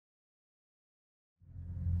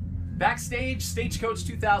Backstage, Stagecoach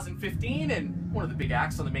 2015, and one of the big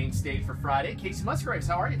acts on the main stage for Friday, Kacey Musgraves.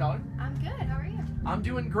 How are you, dog? I'm good. How are you? I'm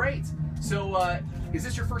doing great. So, is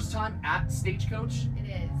this your first time at Stagecoach? It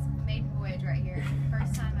is. Maiden voyage right here.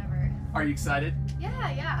 First time ever. Are you excited? Yeah.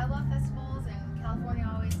 I love festivals, and California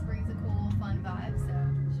always brings a cool, fun vibe, so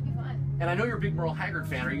it should be fun. And I know you're a big Merle Haggard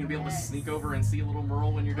fan. Are you going to be able to sneak over and see a little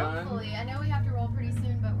Merle when you're done? Hopefully. I know we have to roll pretty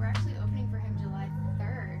soon, but we're actually opening for him July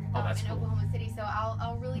 3rd in cool. Oklahoma City, so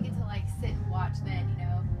I'll really get to like sit and watch then, you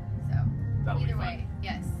know. So That'll either be fun. way,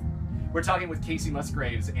 yes. We're talking with Kacey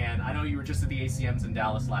Musgraves, and I know you were just at the ACMs in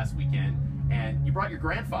Dallas last weekend, and you brought your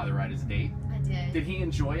grandfather, right, as a date? I did. Did he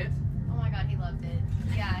enjoy it? Oh my God, he loved it.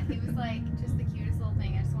 Yeah, he was like just the cutest little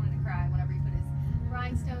thing. I just wanted to cry whenever he put his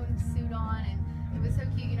rhinestone suit on, and it was so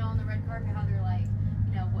cute, you know, on the red carpet, how they're like,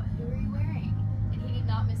 you know, who are you wearing? And he did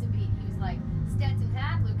not miss a beat. He was like, Stetson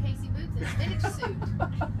hat, Lucchese boots, and a vintage suit.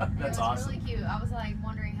 And That's awesome. It was really cute. I was like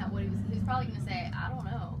wondering what he was probably gonna say, I don't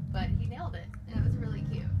know, but he nailed it, and it was really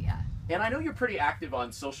cute. Yeah. And I know you're pretty active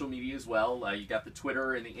on social media as well. You got the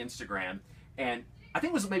Twitter and the Instagram, and I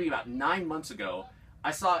think it was maybe about 9 months ago,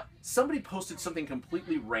 I saw somebody posted something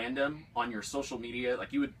completely random on your social media.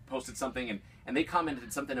 Like you had posted something and they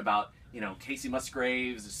commented something about, you know, Kacey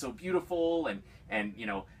Musgraves is so beautiful and you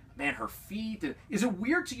know, man, her feet. Is it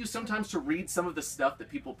weird to you sometimes to read some of the stuff that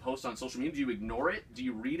people post on social media? Do you ignore it? Do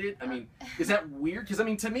you read it? I mean, is that weird? Because I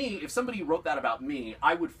mean, to me, if somebody wrote that about me,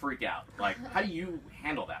 I would freak out. Like, how do you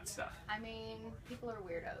handle that stuff? I mean, people are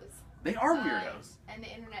weirdos. They are weirdos. And the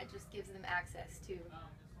internet just gives them access to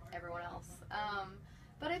everyone else.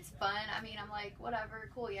 But it's fun. I mean, I'm like,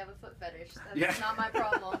 whatever, cool, you have a foot fetish. That's not my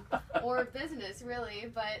problem. Or business,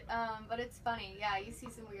 really. But it's funny. Yeah, you see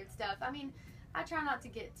some weird stuff. I mean, I try not to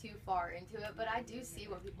get too far into it, but I do see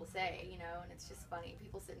what people say, you know, and it's just funny.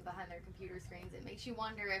 People sitting behind their computer screens. It makes you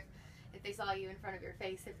wonder if they saw you in front of your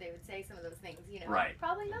face, if they would say some of those things, you know. Right.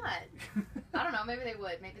 Probably not. I don't know. Maybe they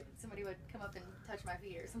would. Maybe somebody would come up and touch my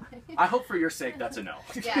feet or something. I hope for your sake that's a no.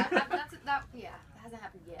 Yeah, that hasn't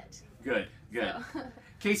happened yet. Good. So.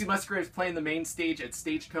 Kacey Musgraves playing the main stage at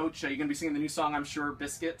Stagecoach. Are you going to be singing the new song, I'm sure,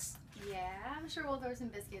 Biscuits? Yeah, I'm sure we'll throw some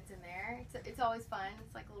biscuits in there. It's always fun.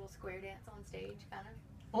 It's like a little square dance on stage, kind of.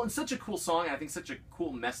 Well, it's such a cool song, and I think such a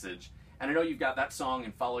cool message. And I know you've got that song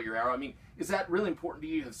and Follow Your Arrow. I mean, is that really important to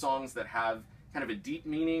you, have songs that have kind of a deep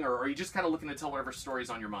meaning, or are you just kind of looking to tell whatever story's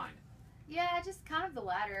on your mind? Yeah, just kind of the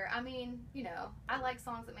latter. I mean, you know, I like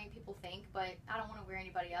songs that make people think, but I don't want to wear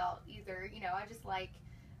anybody out either. You know, I just like,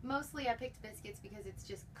 mostly I picked Biscuits because it's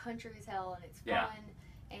just country as hell and it's fun. Yeah.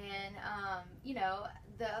 And, you know,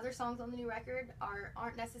 the other songs on the new record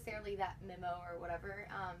aren't necessarily that memo or whatever.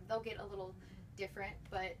 They'll get a little different,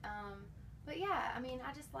 but yeah, I mean,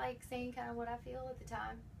 I just like saying kind of what I feel at the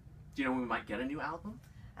time. Do you know when we might get a new album?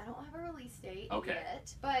 I don't have a release date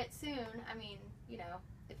yet, but soon. I mean, you know,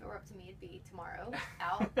 if it were up to me, it'd be tomorrow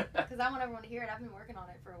out, because I want everyone to hear it. I've been working on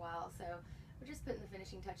it for a while, so we're just putting the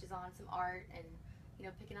finishing touches on, some art, and, you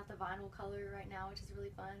know, picking out the vinyl color right now, which is really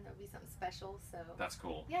fun. That'll be something special. So that's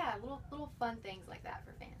cool. Yeah, little fun things like that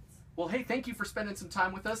for fans. Well, hey, thank you for spending some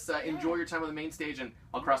time with us. Enjoy your time on the main stage, and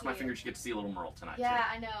I'll cross my fingers you get to see a little Merle tonight. Yeah, too.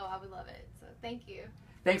 I know. I would love it. So thank you.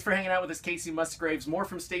 Thanks for hanging out with us, Kacey Musgraves. More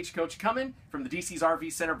from Stagecoach coming from the DC's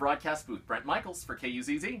RV Center broadcast booth. Brent Michaels for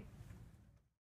KUZZ.